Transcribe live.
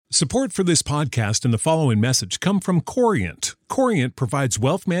Support for this podcast and the following message come from Corient. Corient provides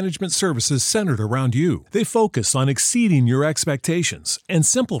wealth management services centered around you. They focus on exceeding your expectations and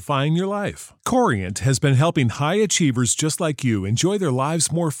simplifying your life. Corient has been helping high achievers just like you enjoy their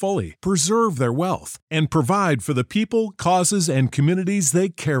lives more fully, preserve their wealth, and provide for the people, causes, and communities they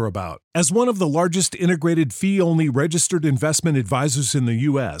care about. As one of the largest integrated fee-only registered investment advisors in the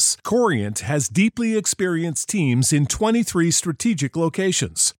U.S., Corient has deeply experienced teams in 23 strategic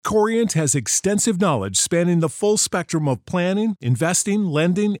locations. Corient has extensive knowledge spanning the full spectrum of planning, investing,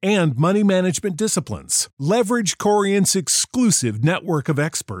 lending, and money management disciplines. Leverage Corient's exclusive network of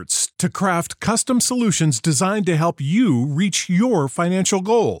experts to craft custom solutions designed to help you reach your financial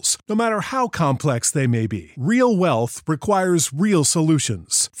goals, no matter how complex they may be. Real wealth requires real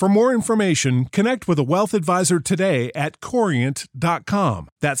solutions. For more information, connect with a wealth advisor today at Corient.com.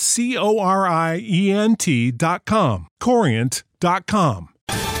 That's Corient.com. Corient.com.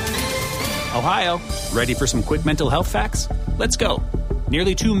 Ohio, ready for some quick mental health facts? Let's go.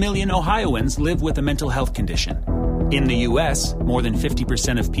 Nearly 2 million Ohioans live with a mental health condition. In the U.S., more than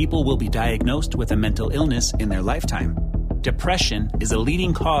 50% of people will be diagnosed with a mental illness in their lifetime. Depression is a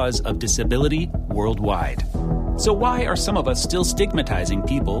leading cause of disability worldwide. So why are some of us still stigmatizing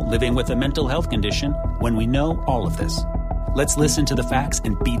people living with a mental health condition when we know all of this? Let's listen to the facts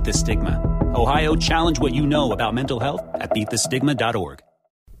and beat the stigma. Ohio, challenge what you know about mental health at beatthestigma.org.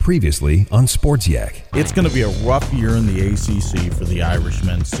 Previously on Sports Yak. It's going to be a rough year in the ACC for the Irish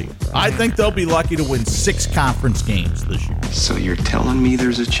men's team. I think they'll be lucky to win 6 conference games this year. So you're telling me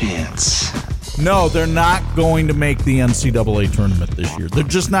there's a chance? No, they're not going to make the NCAA tournament this year. They're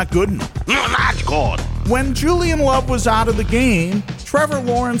just not good enough. Not good. When Julian Love was out of the game, Trevor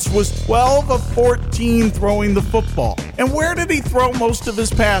Lawrence was 12 of 14 throwing the football. And where did he throw most of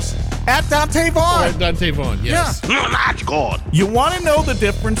his passes? At Dante Vaughn. At Dante Vaughn, yes. Yeah. Not good. You want to know the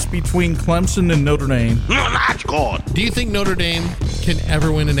difference between Clemson and Notre Dame? Not good. Do you think Notre Dame can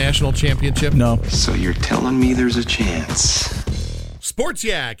ever win a national championship? No. So you're telling me there's a chance? Sports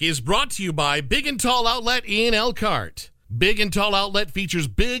Yak is brought to you by Big and Tall Outlet in Elkhart. Big and Tall Outlet features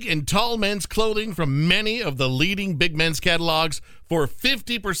big and tall men's clothing from many of the leading big men's catalogs for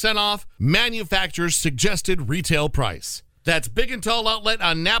 50% off manufacturer's suggested retail price. That's Big and Tall Outlet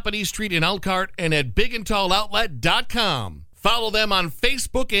on Napanee Street in Elkhart and at bigandtalloutlet.com. Follow them on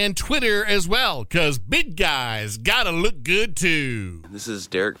Facebook and Twitter as well, because big guys gotta look good too. This is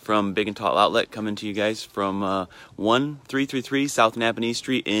Derek from Big and Tall Outlet coming to you guys from 1333 South Napanee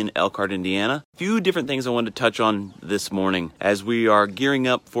Street in Elkhart, Indiana. A few different things I wanted to touch on this morning. As we are gearing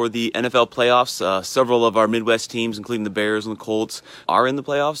up for the NFL playoffs, several of our Midwest teams, including the Bears and the Colts, are in the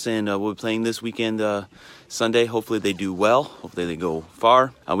playoffs, and we'll be playing this weekend Sunday. Hopefully they do well. Hopefully they go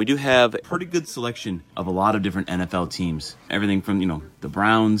far. We do have a pretty good selection of a lot of different NFL teams. Everything from, the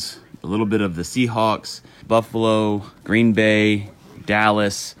Browns, a little bit of the Seahawks, Buffalo, Green Bay,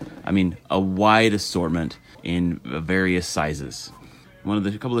 Dallas. A wide assortment in various sizes.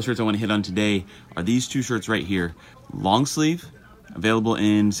 A couple of shirts I want to hit on today are these 2 shirts right here. Long sleeve, available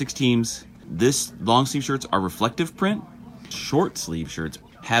in 6 teams. This long sleeve shirts are reflective print. Short sleeve shirts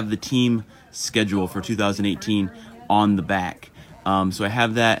have the team schedule for 2018 on the back. So I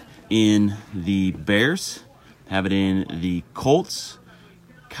have that in the Bears, have it in the Colts,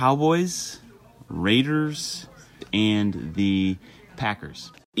 Cowboys, Raiders, and the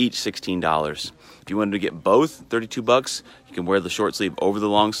Packers. Each $16. If you wanted to get both, $32, you can wear the short sleeve over the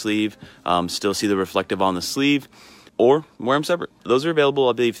long sleeve, still see the reflective on the sleeve, or wear them separate. Those are available,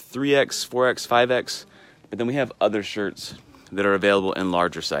 I believe, 3X, 4X, 5X, but then we have other shirts that are available in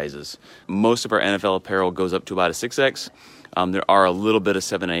larger sizes. Most of our NFL apparel goes up to about a 6X. There are a little bit of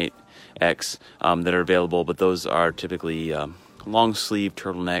 7, 8X that are available, but those are typically long sleeve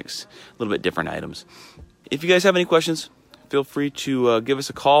turtlenecks, a little bit different items. If you guys have any questions, feel free to give us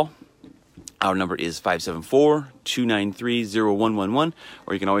a call. Our number is 574-293-0111,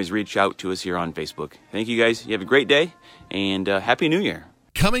 or you can always reach out to us here on Facebook. Thank you guys. You have a great day, and Happy New Year.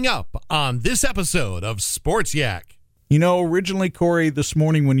 Coming up on this episode of Sports Yak. Originally, Corey, this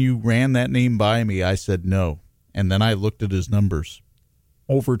morning when you ran that name by me, I said no. And then I looked at his numbers.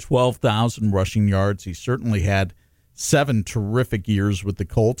 Over 12,000 rushing yards. He certainly had 7 terrific years with the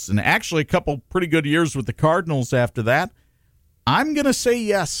Colts, and actually a couple pretty good years with the Cardinals after that. I'm going to say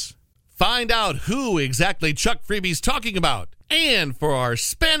yes. Find out who exactly Chuck Freeby's talking about. And for our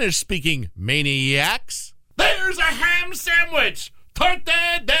Spanish-speaking maniacs, there's a ham sandwich.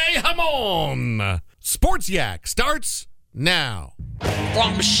 Torta de jamon. Sports Yak starts now.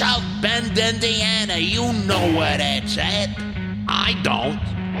 From South Bend, Indiana, you know where that's at. I don't.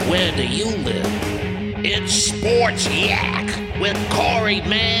 Where do you live? It's Sports Yak with Corey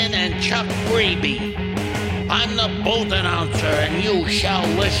Mann and Chuck Freebie. I'm the booth announcer, and you shall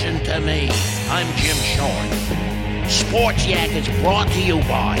listen to me. I'm Jim Short. Sports Yak is brought to you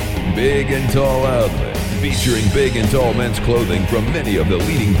by Big and Tall Outlet, featuring big and tall men's clothing from many of the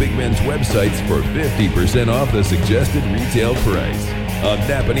leading big men's websites for 50% off the suggested retail price. On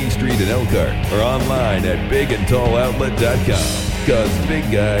Napanee Street in Elkhart or online at bigandtalloutlet.com. Because big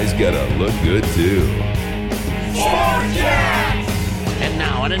guys gotta look good too. Sports Yak! And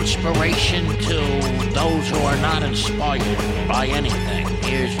now an inspiration to those who are not inspired by anything.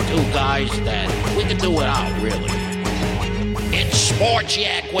 Here's two guys that we could do without, really. It's Sports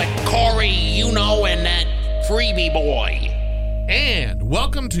Yak with Corey, and that Freebie boy. And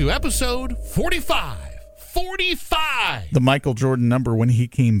welcome to episode 45. 45! The Michael Jordan number when he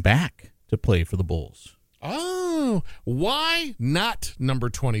came back to play for the Bulls. Oh, why not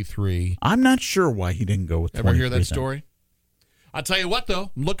number 23? I'm not sure why he didn't go with 23. Ever hear that story? I'll tell you what, though.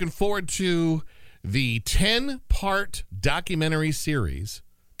 I'm looking forward to the 10-part documentary series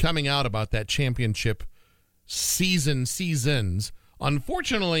coming out about that championship seasons.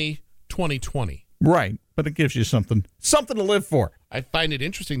 Unfortunately, 2020. Right, but it gives you something to live for. I find it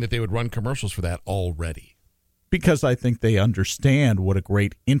interesting that they would run commercials for that already. Because I think they understand what a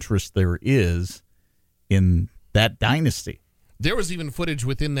great interest there is in that dynasty. There was even footage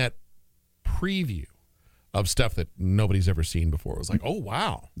within that preview of stuff that nobody's ever seen before. It was like, oh,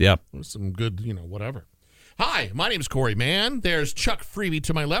 wow. Yeah. There's some good, whatever. Hi, my name's Corey Mann. There's Chuck Freebie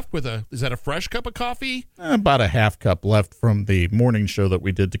to my left with is that a fresh cup of coffee? About a half cup left from the morning show that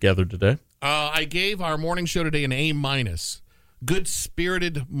we did together today. I gave our morning show today an A-.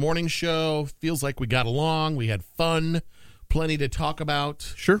 Good-spirited morning show. Feels like we got along. We had fun. Plenty to talk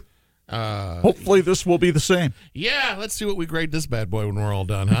about. Sure. Hopefully this will be the same. Yeah, let's see what we grade this bad boy when we're all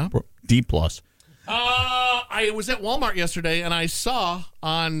done, huh? D+. I was at Walmart yesterday, and I saw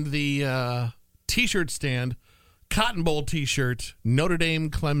on the T-shirt stand, Cotton Bowl T-shirt, Notre Dame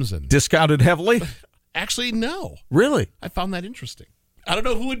Clemson. Discounted heavily? Actually, no. Really? I found that interesting. I don't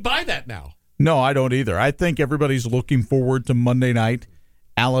know who would buy that now. No, I don't either. I think everybody's looking forward to Monday night,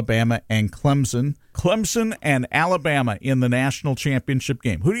 Alabama and Clemson. Clemson and Alabama in the national championship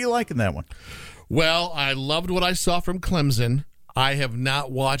game. Who do you like in that one? Well, I loved what I saw from Clemson. I have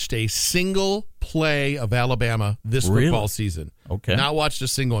not watched a single play of Alabama this football season. Okay. Not watched a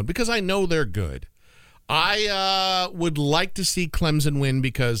single one because I know they're good. I would like to see Clemson win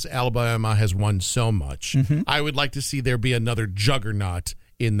because Alabama has won so much. Mm-hmm. I would like to see there be another juggernaut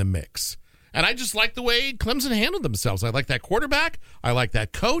in the mix. And I just like the way Clemson handled themselves. I like that quarterback. I like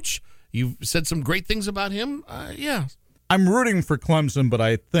that coach. You've said some great things about him. Yeah. I'm rooting for Clemson, but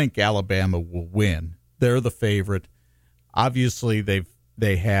I think Alabama will win. They're the favorite. Obviously,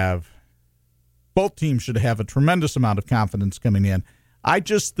 they have both teams should have a tremendous amount of confidence coming in. I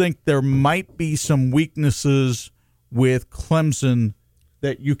just think there might be some weaknesses with Clemson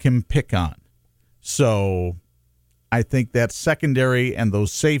that you can pick on. So I think that secondary and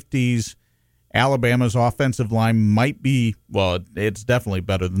those safeties, Alabama's offensive line might be, well, it's definitely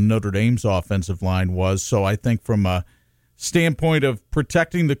better than Notre Dame's offensive line was. So I think from a standpoint of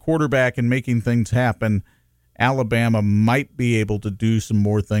protecting the quarterback and making things happen, Alabama might be able to do some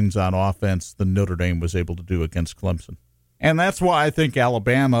more things on offense than Notre Dame was able to do against Clemson. And that's why I think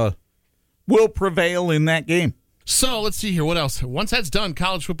Alabama will prevail in that game. So let's see here. What else? Once that's done,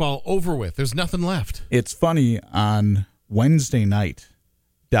 college football over with. There's nothing left. It's funny. On Wednesday night,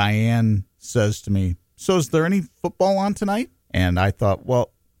 Diane says to me, so is there any football on tonight? And I thought,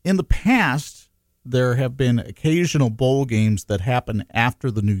 well, in the past, there have been occasional bowl games that happen after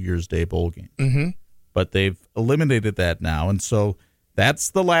the New Year's Day bowl game. Mm-hmm. But they've eliminated that now. And so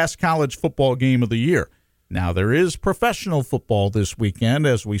that's the last college football game of the year. Now, there is professional football this weekend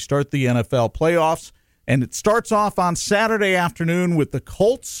as we start the NFL playoffs. And it starts off on Saturday afternoon with the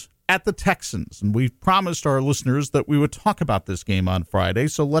Colts at the Texans. And we promised our listeners that we would talk about this game on Friday.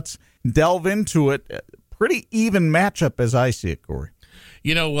 So let's delve into it. Pretty even matchup as I see it, Corey.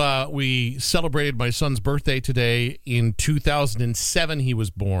 You know, we celebrated my son's birthday today. In 2007, he was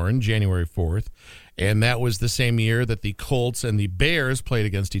born, January 4th. And that was the same year that the Colts and the Bears played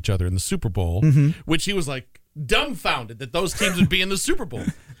against each other in the Super Bowl, which he was like dumbfounded that those teams would be in the Super Bowl.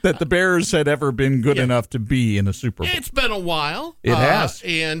 That the Bears had ever been good enough to be in a Super Bowl. It's been a while. It has.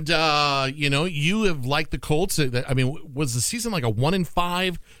 And, you know, you have liked the Colts. I mean, was the season like a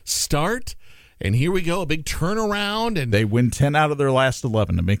 1-5 start? And here we go, a big turnaround. And they win 10 out of their last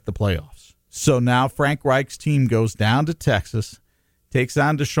 11 to make the playoffs. So now Frank Reich's team goes down to Texas, takes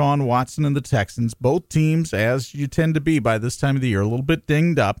on Deshaun Watson and the Texans. Both teams, as you tend to be by this time of the year, a little bit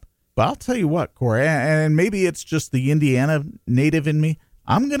dinged up. But I'll tell you what, Corey, and maybe it's just the Indiana native in me,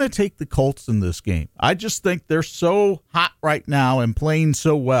 I'm going to take the Colts in this game. I just think they're so hot right now and playing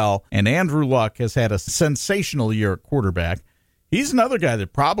so well, and Andrew Luck has had a sensational year at quarterback. He's another guy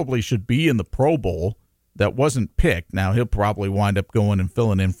that probably should be in the Pro Bowl that wasn't picked. Now, he'll probably wind up going and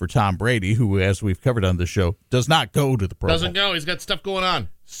filling in for Tom Brady, who, as we've covered on the show, does not go to the Pro Bowl. Doesn't go. He's got stuff going on.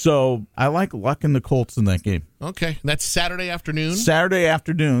 So I like Luck and the Colts in that game. Okay. That's Saturday afternoon? Saturday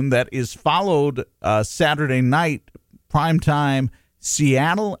afternoon. That is followed Saturday night, primetime,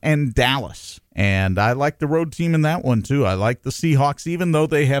 Seattle and Dallas. And I like the road team in that one, too. I like the Seahawks, even though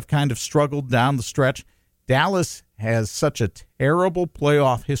they have kind of struggled down the stretch. Dallas has such a terrible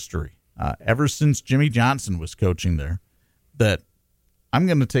playoff history ever since Jimmy Johnson was coaching there that I'm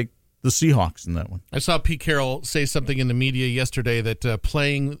going to take the Seahawks in that one. I saw Pete Carroll say something in the media yesterday that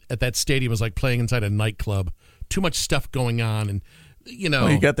playing at that stadium was like playing inside a nightclub. Too much stuff going on. And, you know.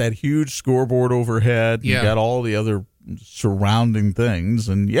 Well, you got that huge scoreboard overhead. Yeah. You got all the other surrounding things.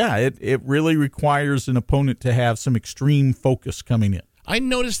 And, yeah, it really requires an opponent to have some extreme focus coming in. I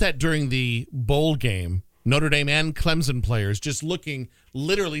noticed that during the bowl game, Notre Dame and Clemson players just looking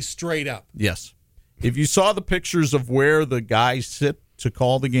literally straight up. Yes. If you saw the pictures of where the guys sit to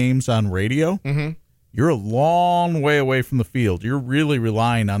call the games on radio, you're a long way away from the field. You're really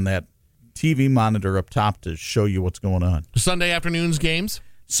relying on that TV monitor up top to show you what's going on. Sunday afternoon's games?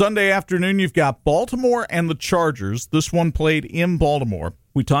 Sunday afternoon, you've got Baltimore and the Chargers. This one played in Baltimore.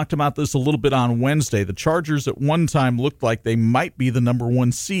 We talked about this a little bit on Wednesday. The Chargers at one time looked like they might be the number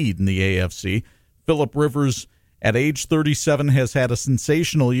one seed in the AFC. Phillip Rivers, at age 37, has had a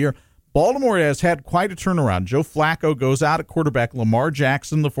sensational year. Baltimore has had quite a turnaround. Joe Flacco goes out at quarterback. Lamar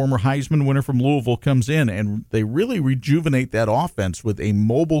Jackson, the former Heisman winner from Louisville, comes in, and they really rejuvenate that offense with a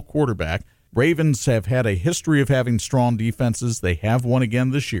mobile quarterback. Ravens have had a history of having strong defenses. They have one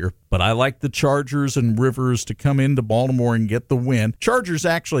again this year. But I like the Chargers and Rivers to come into Baltimore and get the win. Chargers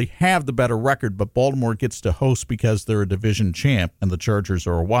actually have the better record, but Baltimore gets to host because they're a division champ, and the Chargers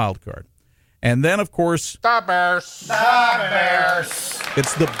are a wild card. And then, of course, The Bears. The Bears.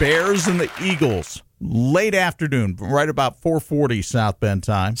 it's the Bears and the Eagles. Late afternoon, right about 4:40 South Bend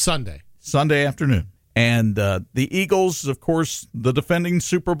time. Sunday afternoon. And the Eagles, of course, the defending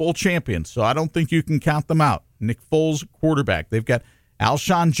Super Bowl champions, so I don't think you can count them out. Nick Foles, quarterback. They've got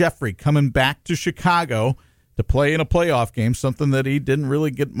Alshon Jeffrey coming back to Chicago to play in a playoff game, something that he didn't really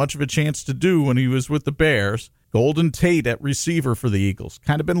get much of a chance to do when he was with the Bears. Golden Tate at receiver for the Eagles.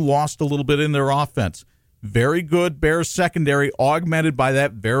 Kind of been lost a little bit in their offense. Very good Bears secondary, augmented by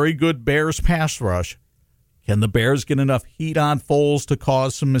that very good Bears pass rush. Can the Bears get enough heat on Foles to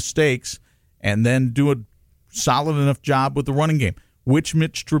cause some mistakes and then do a solid enough job with the running game? Which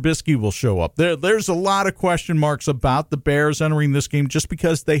Mitch Trubisky will show up? There's a lot of question marks about the Bears entering this game just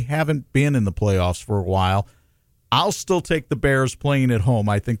because they haven't been in the playoffs for a while. I'll still take the Bears playing at home.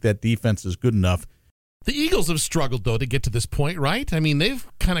 I think that defense is good enough. The Eagles have struggled, though, to get to this point, right? I mean, they've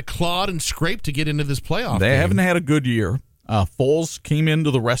kind of clawed and scraped to get into this playoff They game. haven't had a good year. Foles came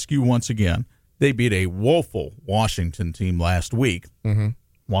into the rescue once again. They beat a woeful Washington team last week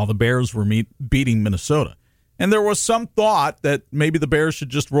while the Bears were beating Minnesota. And there was some thought that maybe the Bears should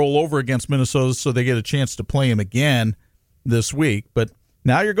just roll over against Minnesota so they get a chance to play them again this week. But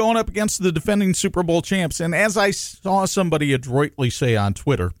now you're going up against the defending Super Bowl champs. And as I saw somebody adroitly say on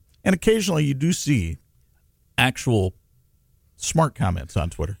Twitter, and occasionally you do see actual smart comments on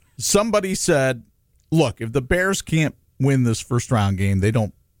Twitter, somebody said, look, if the Bears can't win this first-round game, they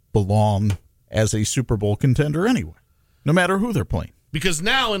don't belong as a Super Bowl contender anyway, no matter who they're playing. Because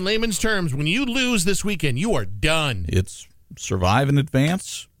now, in layman's terms, when you lose this weekend, you are done. It's survive in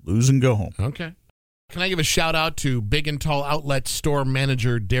advance, lose and go home. Okay. Can I give a shout-out to Big and Tall Outlet store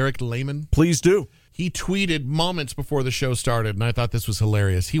manager Derek Lehman? Please do. He tweeted moments before the show started, and I thought this was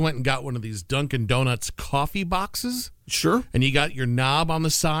hilarious. He went and got one of these Dunkin' Donuts coffee boxes. Sure. And you got your knob on the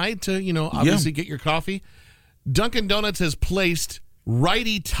side to, obviously get your coffee. Dunkin' Donuts has placed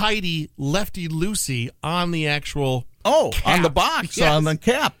righty-tighty, lefty-loosey on the actual cap. On the box, Yes. on the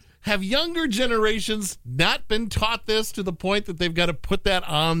cap. Have younger generations not been taught this to the point that they've got to put that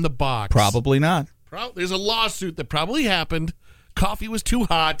on the box? Probably not. There's a lawsuit that probably happened. Coffee was too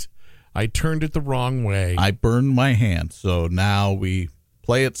hot. I turned it the wrong way. I burned my hand, so now we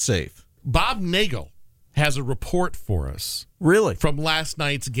play it safe. Bob Nagel has a report for us. Really? From last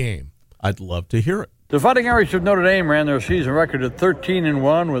night's game. I'd love to hear it. The Fighting Irish of Notre Dame ran their season record at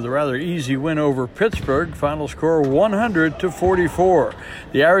 13-1 with a rather easy win over Pittsburgh. Final score 100-44.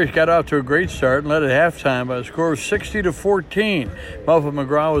 The Irish got off to a great start and led at halftime by a score of 60-14. Muffet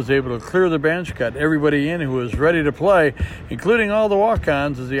McGraw was able to clear the bench, got everybody in who was ready to play, including all the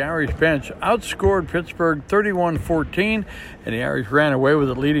walk-ons, as the Irish bench outscored Pittsburgh 31-14, and the Irish ran away with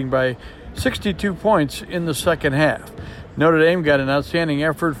it, leading by 62 points in the second half. Notre Dame got an outstanding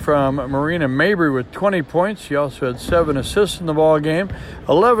effort from Marina Mabry with 20 points. She also had 7 assists in the ball game.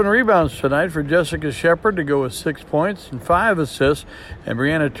 11 rebounds tonight for Jessica Shepard to go with 6 points and 5 assists. And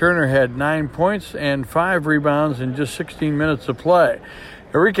Brianna Turner had 9 points and 5 rebounds in just 16 minutes of play.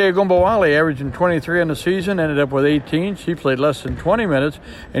 Enrique Gumbawale, averaging 23 on the season, ended up with 18. She played less than 20 minutes.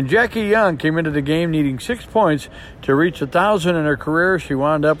 And Jackie Young came into the game needing 6 points to reach 1,000 in her career. She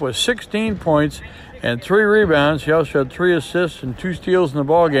wound up with 16 points and 3 rebounds. She also had 3 assists and 2 steals in the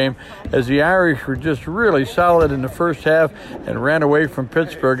ball game, as the Irish were just really solid in the first half and ran away from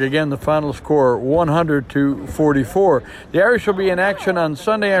Pittsburgh. Again, the final score 100-44. The Irish will be in action on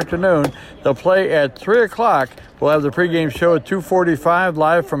Sunday afternoon. They'll play at 3 o'clock. We'll have the pregame show at 2:45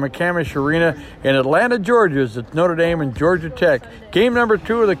 live from McCamish Arena in Atlanta, Georgia. It's Notre Dame and Georgia Tech. Game number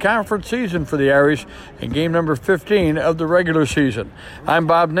 2 of the conference season for the Irish and game number 15 of the regular season. I'm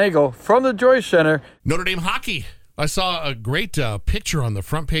Bob Nagel from the Joyce Center. Notre Dame hockey. I saw a great picture on the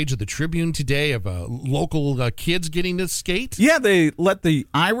front page of the Tribune today of local kids getting to skate. Yeah, they let the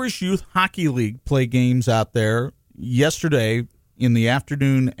Irish Youth Hockey League play games out there yesterday in the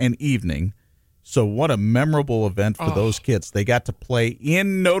afternoon and evening. So what a memorable event for those kids. They got to play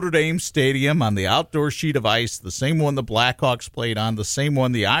in Notre Dame Stadium on the outdoor sheet of ice, the same one the Blackhawks played on, the same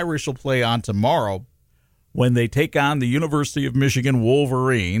one the Irish will play on tomorrow when they take on the University of Michigan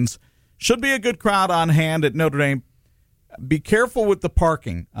Wolverines. Should be a good crowd on hand at Notre Dame. Be careful with the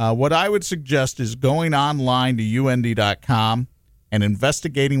parking. What I would suggest is going online to UND.com and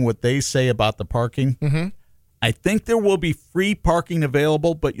investigating what they say about the parking. Mm-hmm. I think there will be free parking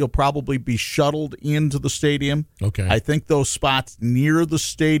available, but you'll probably be shuttled into the stadium. Okay. I think those spots near the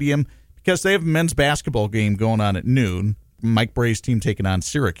stadium, because they have a men's basketball game going on at noon, Mike Bray's team taking on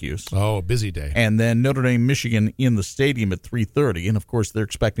Syracuse. Oh, a busy day. And then Notre Dame, Michigan in the stadium at 3:30. And, of course, they're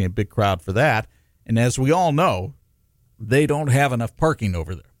expecting a big crowd for that. And as we all know, they don't have enough parking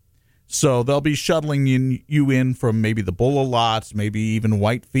over there. So they'll be shuttling you in from maybe the Bulla lots, maybe even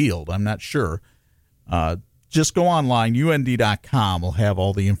White Field. I'm not sure. Just go online. UND.com will have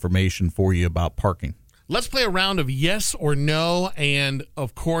all the information for you about parking. Let's play a round of yes or no, and,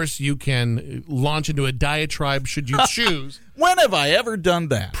 of course, you can launch into a diatribe should you choose. When have I ever done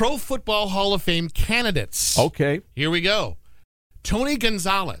that? Pro Football Hall of Fame candidates. Okay. Here we go. Tony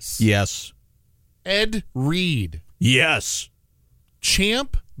Gonzalez. Yes. Ed Reed. Yes.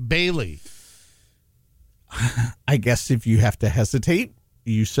 Champ Bailey. I guess if you have to hesitate,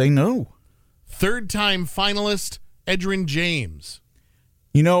 you say no. Third-time finalist Edgerrin James.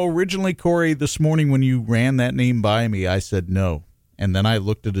 You know, originally, Corey, this morning when you ran that name by me, I said no. And then I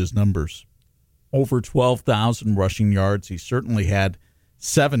looked at his numbers. Over 12,000 rushing yards. He certainly had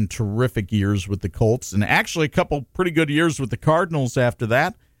 7 terrific years with the Colts, and actually a couple pretty good years with the Cardinals after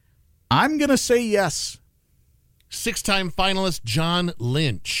that. I'm going to say yes. 6-time finalist John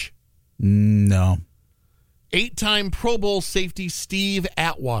Lynch. No. 8-time Pro Bowl safety Steve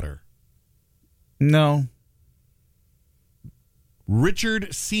Atwater. No.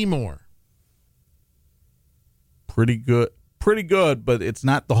 Richard Seymour. Pretty good, but it's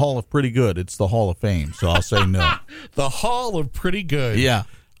not the Hall of Pretty Good. It's the Hall of Fame, so I'll say no. The Hall of Pretty Good. Yeah.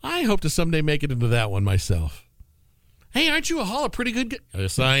 I hope to someday make it into that one myself. Hey, aren't you a Hall of Pretty Good?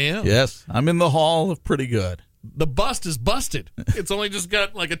 Yes, I am. Yes, I'm in the Hall of Pretty Good. The bust is busted. It's only just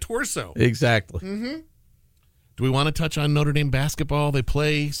got like a torso. Exactly. Mm-hmm. Do we want to touch on Notre Dame basketball? They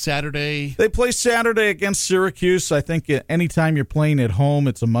play Saturday. They play Saturday against Syracuse. I think anytime you're playing at home,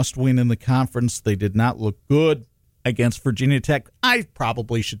 it's a must-win in the conference. They did not look good against Virginia Tech. I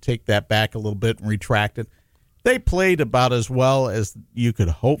probably should take that back a little bit and retract it. They played about as well as you could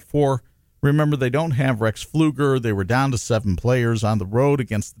hope for. Remember, they don't have Rex Pfluger. They were down to 7 players on the road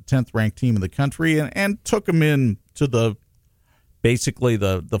against the 10th-ranked team in the country and took them into basically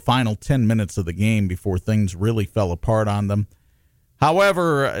the final 10 minutes of the game before things really fell apart on them.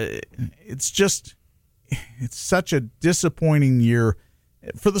 However, it's such a disappointing year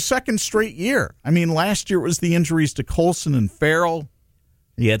for the second straight year. I mean, last year it was the injuries to Colson and Farrell.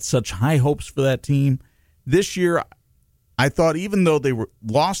 He had such high hopes for that team. This year, I thought even though they were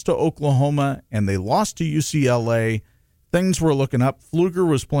lost to Oklahoma and they lost to UCLA, things were looking up. Pfluger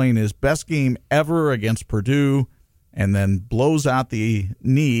was playing his best game ever against Purdue and then blows out the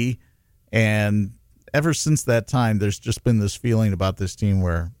knee. And ever since that time, there's just been this feeling about this team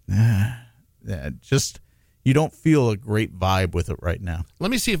where you don't feel a great vibe with it right now.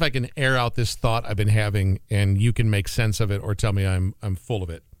 Let me see if I can air out this thought I've been having, and you can make sense of it or tell me I'm full of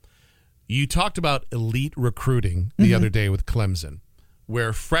it. You talked about elite recruiting the other day with Clemson,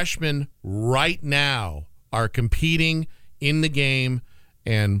 where freshmen right now are competing in the game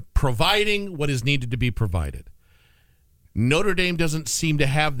and providing what is needed to be provided. Notre Dame doesn't seem to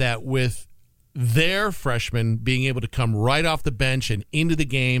have that with their freshmen being able to come right off the bench and into the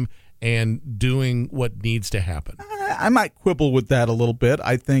game and doing what needs to happen. I might quibble with that a little bit.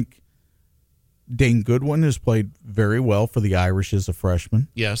 I think Dane Goodwin has played very well for the Irish as a freshman.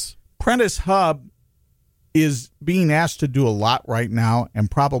 Yes. Prentice Hubb is being asked to do a lot right now,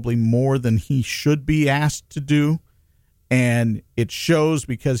 and probably more than he should be asked to do. And it shows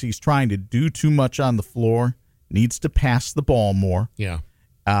because he's trying to do too much on the floor, needs to pass the ball more. Yeah.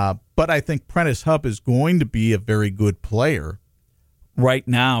 But I think Prentice Hubb is going to be a very good player. Right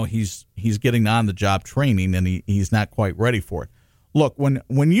now, he's getting on-the-job training, and he's not quite ready for it. Look,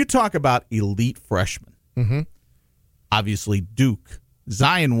 when you talk about elite freshmen, obviously Duke,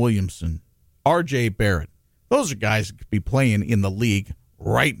 Zion Williamson, R.J. Barrett, those are guys that could be playing in the league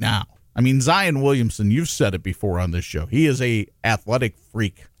right now. I mean, Zion Williamson, you've said it before on this show. He is a athletic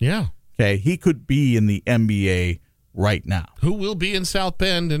freak. Yeah. Okay, he could be in the NBA right now. Who will be in South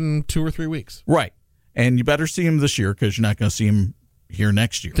Bend in 2 or 3 weeks. Right. And you better see him this year because you're not going to see him here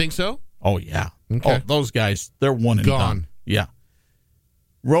next year. Think so? Oh, yeah. Okay. Oh, those guys, they're one and Gone. done. Yeah.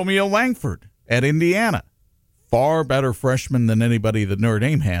 Romeo Langford at Indiana. Far better freshman than anybody that Notre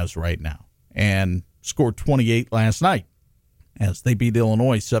Dame has right now. And scored 28 last night as they beat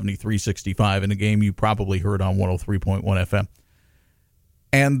Illinois 73-65 in a game you probably heard on 103.1 FM.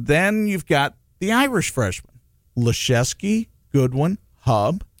 And then you've got the Irish freshmen. Leschewski, Goodwin,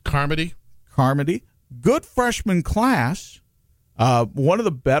 Hubb. Carmody. Good freshman class. One of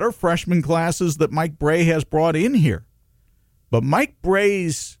the better freshman classes that Mike Bray has brought in here. But Mike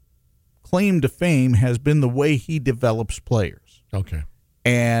Bray's claim to fame has been the way he develops players. Okay.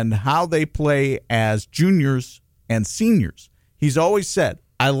 And how they play as juniors and seniors. He's always said,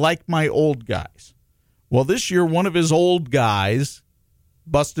 I like my old guys. Well, this year, one of his old guys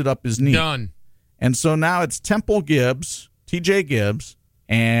busted up his knee. Done. And so now it's Temple Gibbs, TJ Gibbs,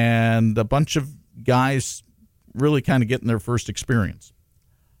 and a bunch of guys really kind of getting their first experience.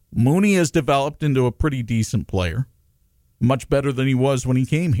 Mooney has developed into a pretty decent player, much better than he was when he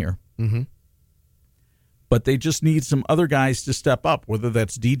came here. But they just need some other guys to step up, whether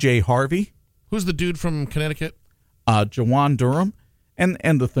that's DJ Harvey. Who's the dude from Connecticut? Jawan Durham.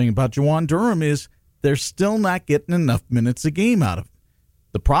 And the thing about Jawan Durham is they're still not getting enough minutes a game out of him.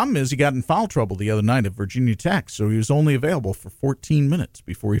 The problem is he got in foul trouble the other night at Virginia Tech, so he was only available for 14 minutes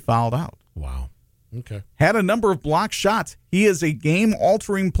before he fouled out. Wow. Okay. Had a number of blocked shots. He is a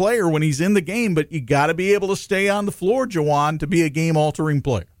game-altering player when he's in the game, but you got to be able to stay on the floor, Jawan, to be a game-altering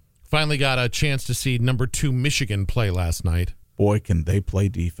player. Finally got a chance to see number 2 Michigan play last night. Boy, can they play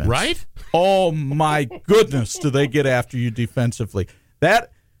defense. Right? Oh, my goodness, do they get after you defensively.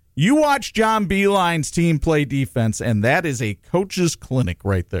 You watch John Beilein's team play defense, and that is a coach's clinic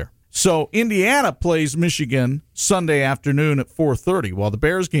right there. So Indiana plays Michigan Sunday afternoon at 4:30 while the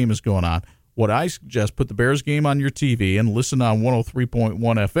Bears game is going on. What I suggest, put the Bears game on your TV and listen on 103.1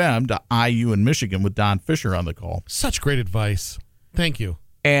 FM to IU and Michigan with Don Fisher on the call. Such great advice. Thank you.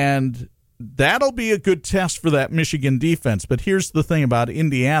 And that'll be a good test for that Michigan defense. But here's the thing about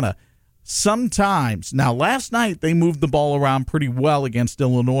Indiana. Sometimes, now last night they moved the ball around pretty well against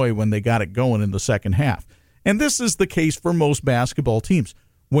Illinois when they got it going in the second half. And this is the case for most basketball teams.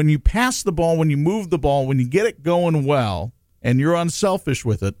 When you pass the ball, when you move the ball, when you get it going well, and you're unselfish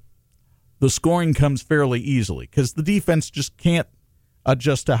with it, the scoring comes fairly easily because the defense just can't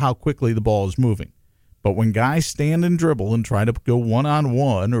adjust to how quickly the ball is moving. But when guys stand and dribble and try to go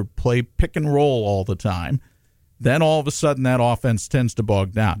one-on-one or play pick and roll all the time, then all of a sudden that offense tends to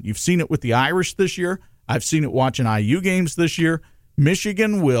bog down. You've seen it with the Irish this year. I've seen it watching IU games this year.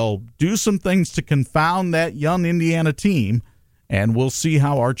 Michigan will do some things to confound that young Indiana team, and we'll see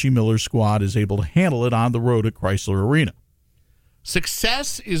how Archie Miller's squad is able to handle it on the road at Chrysler Arena.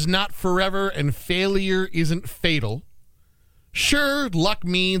 Success is not forever, and failure isn't fatal. Sure, luck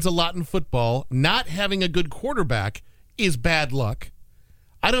means a lot in football. Not having a good quarterback is bad luck.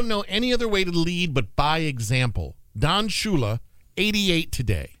 I don't know any other way to lead but by example. Don Shula, 88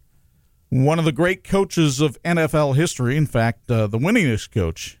 today. One of the great coaches of NFL history, in fact, the winningest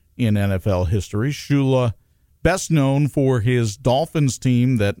coach in NFL history. Shula, best known for his Dolphins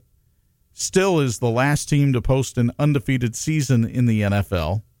team that still is the last team to post an undefeated season in the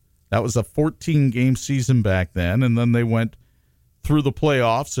NFL. That was a 14-game season back then, and then they went through the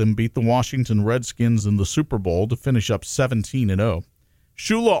playoffs and beat the Washington Redskins in the Super Bowl to finish up 17-0.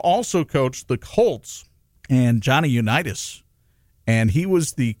 Shula also coached the Colts and Johnny Unitas, and he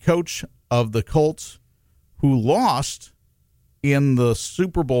was the coach of the Colts who lost in the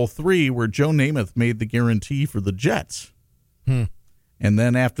Super Bowl III, where Joe Namath made the guarantee for the Jets. And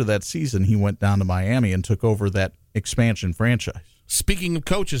then after that season, he went down to Miami and took over that expansion franchise. Speaking of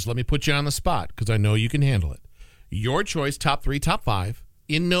coaches, let me put you on the spot because I know you can handle it. Your choice, top 3, top 5,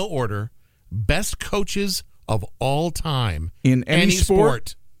 in no order, best coaches of all time. In any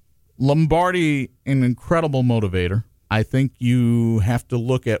sport. Lombardi, an incredible motivator. I think you have to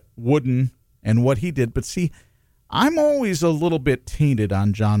look at Wooden and what he did. But see, I'm always a little bit tainted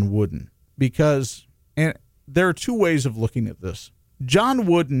on John Wooden because and there are two ways of looking at this. John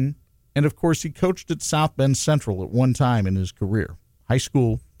Wooden, and of course he coached at South Bend Central at one time in his career, high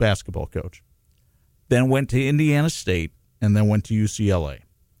school basketball coach, then went to Indiana State, and then went to UCLA.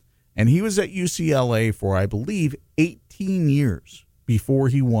 And he was at UCLA for, I believe, 18 years before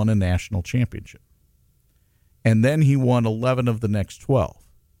he won a national championship. And then he won 11 of the next 12.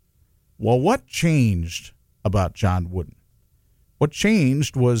 Well, what changed about John Wooden? What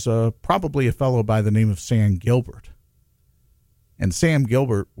changed was probably a fellow by the name of Sam Gilbert. And Sam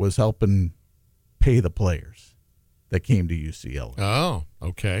Gilbert was helping pay the players that came to UCLA. Oh,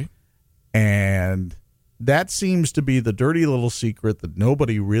 okay. And that seems to be the dirty little secret that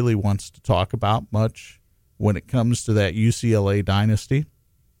nobody really wants to talk about much when it comes to that UCLA dynasty.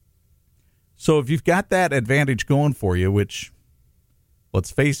 So if you've got that advantage going for you, which,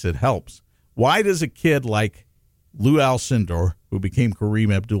 let's face it, helps, why does a kid like Lou Alcindor, who became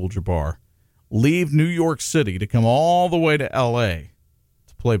Kareem Abdul-Jabbar, leave New York City to come all the way to L.A.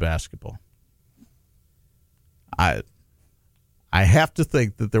 to play basketball? I have to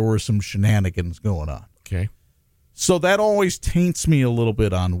think that there were some shenanigans going on. Okay. So that always taints me a little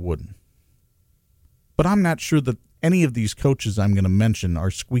bit on Wooden. But I'm not sure that any of these coaches I'm going to mention are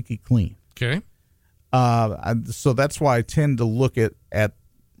squeaky clean. Okay. So that's why I tend to look at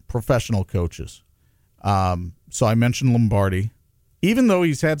professional coaches. So I mentioned Lombardi. Even though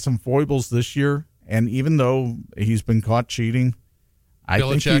he's had some foibles this year, and even though he's been caught cheating, I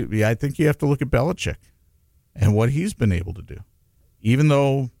think you have to look at Belichick and what he's been able to do. Even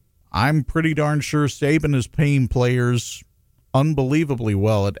though I'm pretty darn sure Saban is paying players unbelievably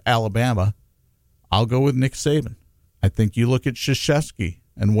well at Alabama, I'll go with Nick Saban. I think you look at Krzyzewski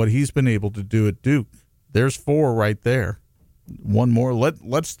and what he's been able to do at Duke. There's 4 right there. One more.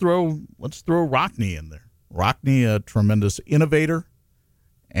 Let's throw Rockne in there. Rockne, a tremendous innovator,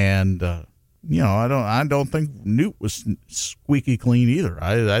 and I don't think Newt was squeaky clean either.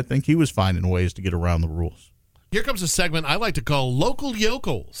 I think he was finding ways to get around the rules. Here comes a segment I like to call Local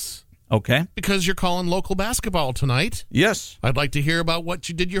Yokels. Okay. Because you're calling local basketball tonight. Yes. I'd like to hear about what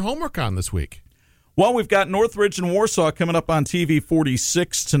you did your homework on this week. Well, we've got Northridge and Warsaw coming up on TV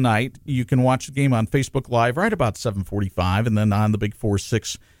 46 tonight. You can watch the game on Facebook Live right about 7:45, and then on the Big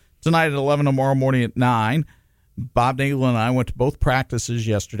 4-6 tonight at 11, tomorrow morning at 9. Bob Nagel and I went to both practices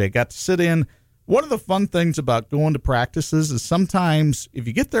yesterday. Got to sit in. One of the fun things about going to practices is sometimes if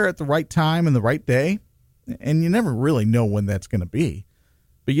you get there at the right time and the right day, and you never really know when that's going to be.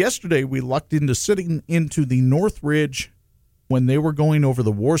 But yesterday we lucked into sitting into the Northridge when they were going over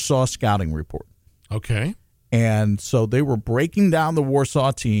the Warsaw scouting report. Okay. And so they were breaking down the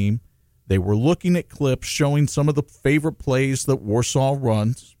Warsaw team. They were looking at clips showing some of the favorite plays that Warsaw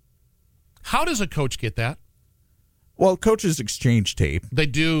runs. How does a coach get that? Well, coaches exchange tape. They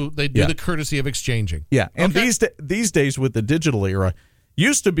do the courtesy of exchanging. Yeah, and okay. these days with the digital era,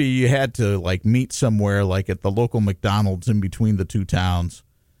 used to be you had to like meet somewhere like at the local McDonald's in between the two towns.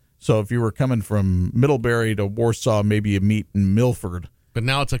 So if you were coming from Middlebury to Warsaw, maybe you meet in Milford. But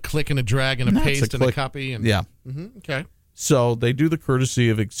now it's a click and a drag and a paste and a copy. And, yeah. Mm-hmm, okay. So they do the courtesy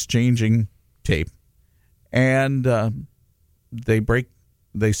of exchanging tape, and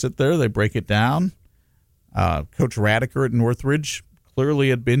they sit there, they break it down. Coach Radiker at Northridge clearly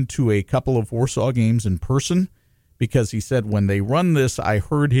had been to a couple of Warsaw games in person because he said, when they run this, I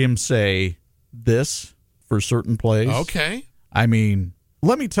heard him say this for certain plays. Okay. I mean,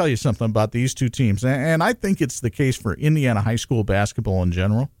 let me tell you something about these two teams, and I think it's the case for Indiana high school basketball in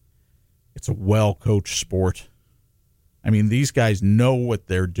general. It's a well-coached sport. I mean, these guys know what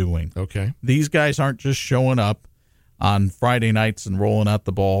they're doing. Okay. These guys aren't just showing up on Friday nights and rolling out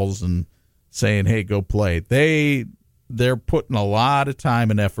the balls and saying, hey, go play. They're putting a lot of time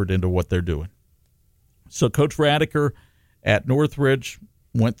and effort into what they're doing. So Coach Radiker at Northridge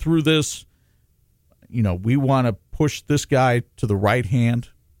went through this. You know, we want to push this guy to the right hand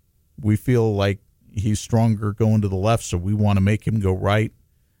we feel like he's stronger going to the left, so we want to make him go right.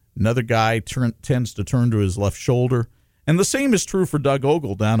 Another guy tends to turn to his left shoulder. And the same is true for Doug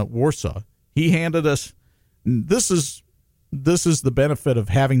Ogle down at Warsaw. He handed us, this is the benefit of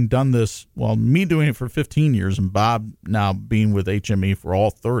having done this, well, me doing it for 15 years and Bob now being with HME for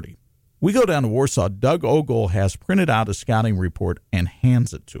all 30. We go down to Warsaw. Doug Ogle has printed out a scouting report and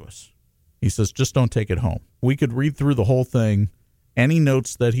hands it to us. He says, just don't take it home. We could read through the whole thing, any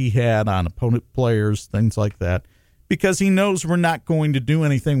notes that he had on opponent players, things like that, because he knows we're not going to do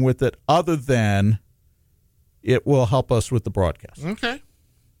anything with it other than it will help us with the broadcast. Okay.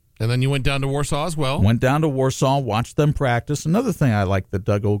 And then you went down to Warsaw as well. Went down to Warsaw, watched them practice. Another thing I like that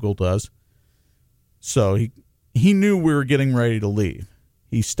Doug Ogle does. So he knew we were getting ready to leave.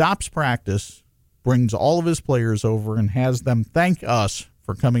 He stops practice, brings all of his players over, and has them thank us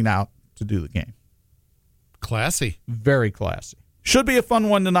for coming out to do the game. Classy. Very classy. Should be a fun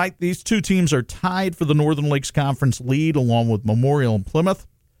one tonight. These two teams are tied for the Northern Lakes Conference lead along with Memorial and Plymouth.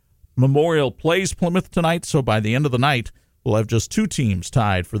 Memorial plays Plymouth tonight, so by the end of the night, we'll have just two teams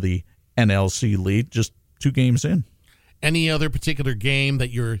tied for the NLC lead, just 2 games in. Any other particular game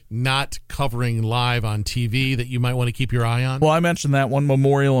that you're not covering live on TV that you might want to keep your eye on? Well, I mentioned that one,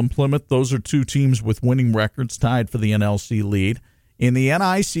 Memorial and Plymouth. Those are 2 teams with winning records tied for the NLC lead. In the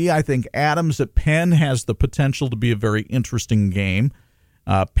NIC, I think Adams at Penn has the potential to be a very interesting game.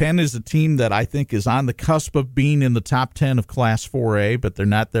 Penn is a team that I think is on the cusp of being in the top 10 of Class 4A, but they're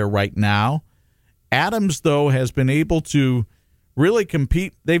not there right now. Adams, though, has been able to really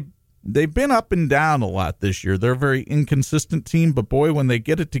compete. They've been up and down a lot this year. They're a very inconsistent team, but boy, when they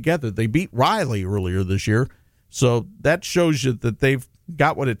get it together, they beat Riley earlier this year. So that shows you that they've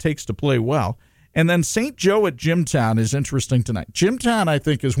got what it takes to play well. And then St. Joe at Jimtown is interesting tonight. Jimtown, I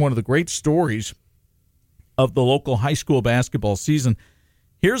think, is one of the great stories of the local high school basketball season.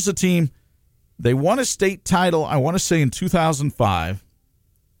 Here's a team. They won a state title, I want to say, in 2005,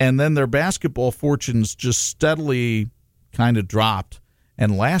 and then their basketball fortunes just steadily kind of dropped.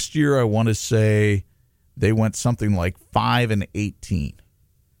 And last year, I want to say they went something like 5-18.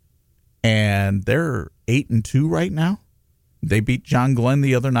 And they're 8-2 right now. They beat John Glenn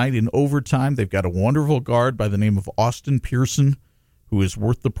the other night in overtime. They've got a wonderful guard by the name of Austin Pearson, who is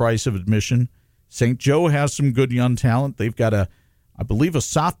worth the price of admission. St. Joe has some good young talent. They've got I believe, a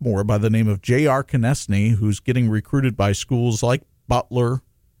sophomore by the name of J.R. Konechny, who's getting recruited by schools like Butler,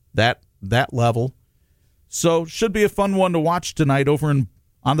 that level. So should be a fun one to watch tonight over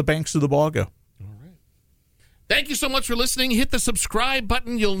on the banks of the Balgo. All right. Thank you so much for listening. Hit the subscribe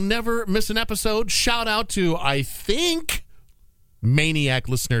button. You'll never miss an episode. Shout out to, I think, Maniac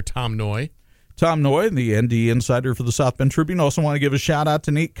listener Tom Noy. Tom Noy, the ND insider for the South Bend Tribune. Also want to give a shout out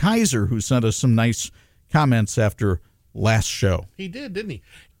to Nate Kaiser, who sent us some nice comments after last show. He did, didn't he?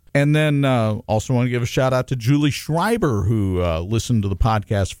 And then also want to give a shout out to Julie Schreiber, who listened to the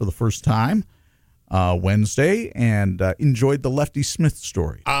podcast for the first time Wednesday and enjoyed the Lefty Smith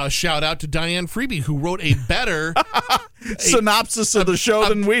story. Shout out to Diane Freeby, who wrote a better synopsis of the show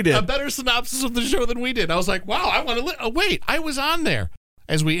than we did. A better synopsis of the show than we did. I was like, wow, I want to wait, I was on there.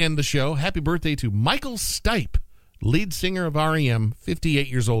 As we end the show, happy birthday to Michael Stipe, lead singer of REM, 58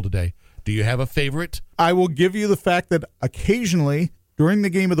 years old today. Do you have a favorite? I will give you the fact that occasionally during the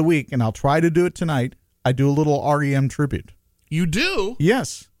game of the week, and I'll try to do it tonight, I do a little REM tribute. You do?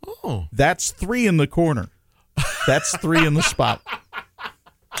 Yes. Oh. That's 3 in the corner. That's 3 in the spot.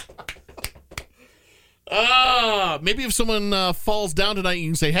 Maybe if someone falls down tonight, you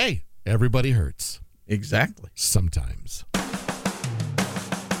can say, hey, everybody hurts. Exactly. Sometimes.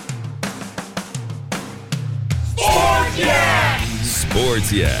 Sports Yak!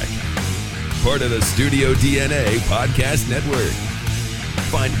 Sports Yak. Part of the Studio DNA Podcast Network.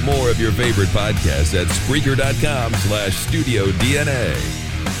 Find more of your favorite podcasts at Spreaker.com/Studio DNA.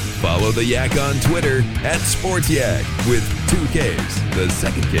 Follow the Yak on Twitter at Sports Yak with 2 Ks. The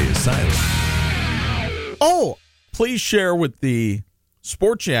second K is silent. Oh, please share with the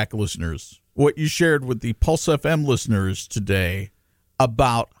Sports Yak listeners what you shared with the Pulse FM listeners today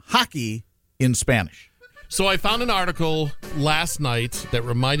about hockey in Spanish. So I found an article last night that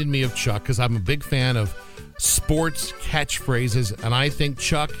reminded me of Chuck because I'm a big fan of sports catchphrases, and I think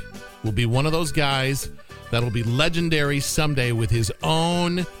Chuck will be one of those guys that'll be legendary someday with his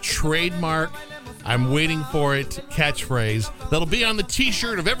own trademark, I'm waiting for it, catchphrase that'll be on the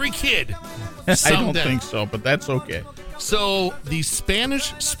T-shirt of every kid someday. I don't think so, but that's okay. So the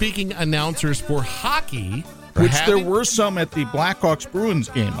Spanish-speaking announcers for hockey... there were some at the Blackhawks-Bruins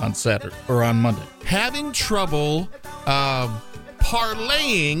game on Saturday or on Monday. Having trouble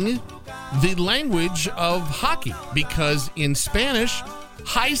parlaying the language of hockey because in Spanish,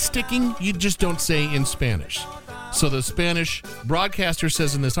 High sticking, you just don't say in Spanish. So the Spanish broadcaster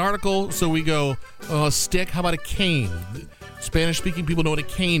says in this article, so we go, stick, how about a cane? Spanish-speaking people know what a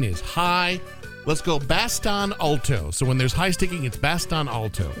cane is. High, let's go baston alto. So when there's high sticking, it's baston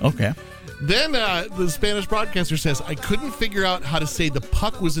alto. Okay. Then the Spanish broadcaster says, I couldn't figure out how to say the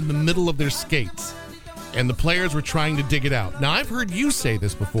puck was in the middle of their skates, and the players were trying to dig it out. Now, I've heard you say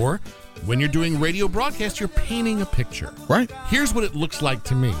this before. When you're doing radio broadcast, you're painting a picture. Right. Here's what it looks like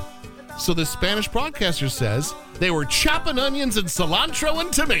to me. So the Spanish broadcaster says they were chopping onions and cilantro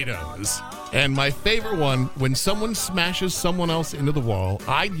and tomatoes. And my favorite one, when someone smashes someone else into the wall,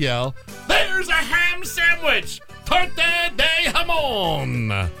 I'd yell, there's a ham sandwich! Torta de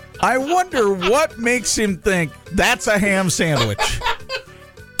jamon! I wonder what makes him think that's a ham sandwich.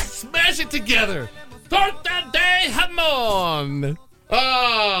 Smash it together! Torta de jamon!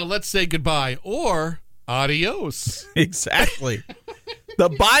 Let's say goodbye or adios. Exactly. The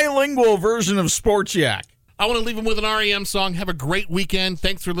bilingual version of Sports Yak. I want to leave them with an REM song. Have a great weekend.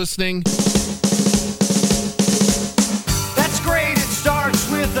 Thanks for listening. That's great. It starts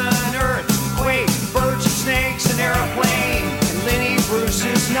with an earthquake, birds and snakes, an airplane. And Lenny Bruce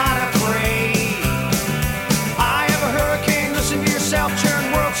is not afraid. I have a hurricane. Listen to yourself.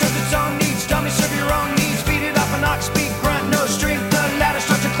 Churn world serves its own needs. Dummy serve your own needs. Beat it up an ox, speak, grunt, no strength. The ladder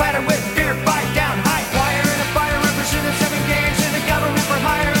starts to clatter with fear. Bite down, high wire and a fire represented 7 games in a government for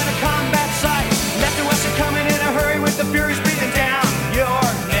hire and a combat site. Left and west are coming in a hurry with the furies beating down your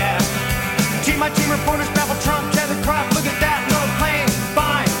neck. Team by team reporters babble Trump, tether crop. Look at that, no plane,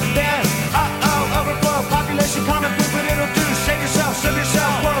 fine. Then, overflow, population common food, but it'll do. Save yourself, serve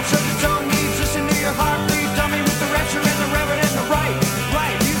yourself. World serves its own needs. Listen to your heart, bleed, dummy with the rapture and the reverend and the right.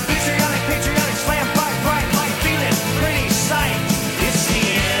 Right, you patriotic, slam fight, right, like feeling pretty sight. It's the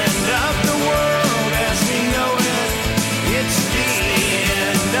end of the world as we know it. It's the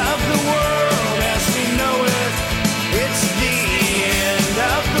end of the world as we know it. It's the end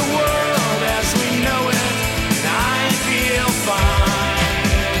of the world as we know it. And I feel fine.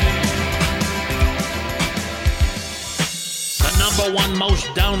 The #1 most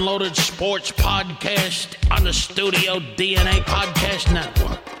downloaded sports podcast on the Studio DNA Podcast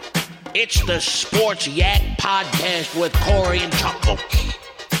Network. It's the Sports Yak Podcast with Corey and Chuckles.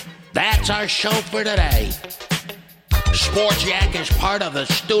 That's our show for today. Sports Yak is part of the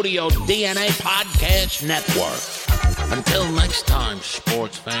Studio DNA Podcast Network. Until next time,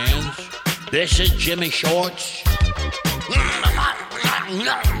 sports fans, this is Jimmy Shorts.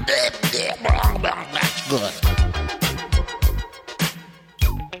 That's good.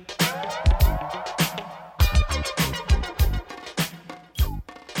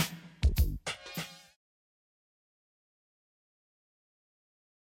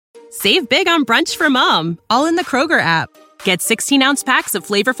 Save big on brunch for mom, all in the Kroger app. Get 16-ounce packs of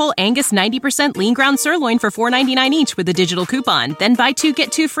flavorful Angus 90% lean ground sirloin for $4.99 each with a digital coupon. Then buy 2,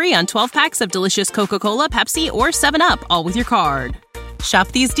 get 2 free on 12 packs of delicious Coca-Cola, Pepsi, or 7-Up, all with your card. Shop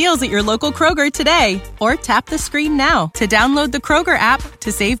these deals at your local Kroger today, or tap the screen now to download the Kroger app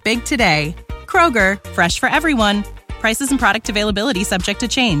to save big today. Kroger, fresh for everyone. Prices and product availability subject to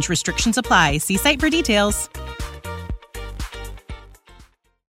change. Restrictions apply. See site for details.